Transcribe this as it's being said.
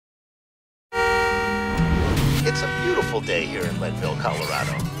beautiful day here in Leadville,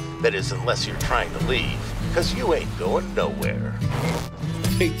 Colorado. That is, unless you're trying to leave, because you ain't going nowhere.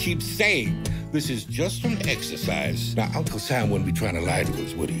 They keep saying this is just an exercise. Now, Uncle Sam wouldn't be trying to lie to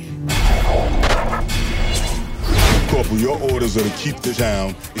us, would he? Corporal, your orders are to keep the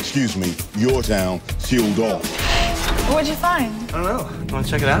town, your town, sealed off. What'd you find? I don't know. You want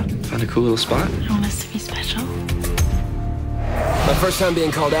to check it out? Found a cool little spot. You want us to be special? My first time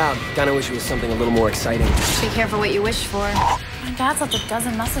being called out. Kinda wish it was something a little more exciting. Be careful what you wish for. My dad's left a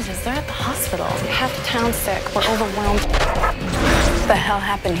dozen messages. They're at the hospital. Half the town's sick. We're overwhelmed. What the hell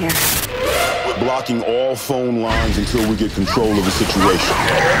happened here? We're blocking all phone lines until we get control of the situation.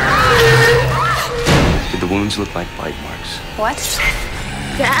 Did the wounds look like bite marks? What?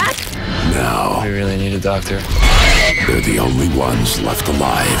 Dad? Now, We really need a doctor. they're the only ones left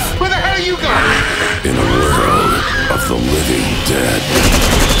alive. Where the hell are you going? In a world of the living dead.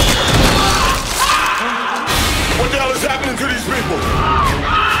 What the hell is happening to these people?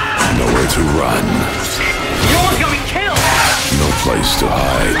 Nowhere to run. You're gonna be killed! No place to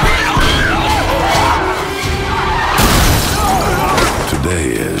hide.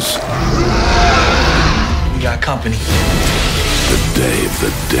 Today is We got company. the Day of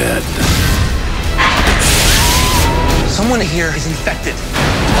the Dead. Someone here is infected.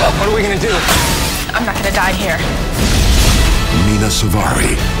 What are we gonna do? I'm not gonna die here. Nina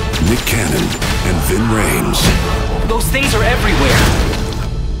Savari, Nick Cannon, and Vin Rames. Those things are everywhere.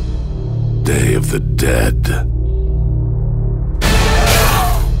 Day of the Dead.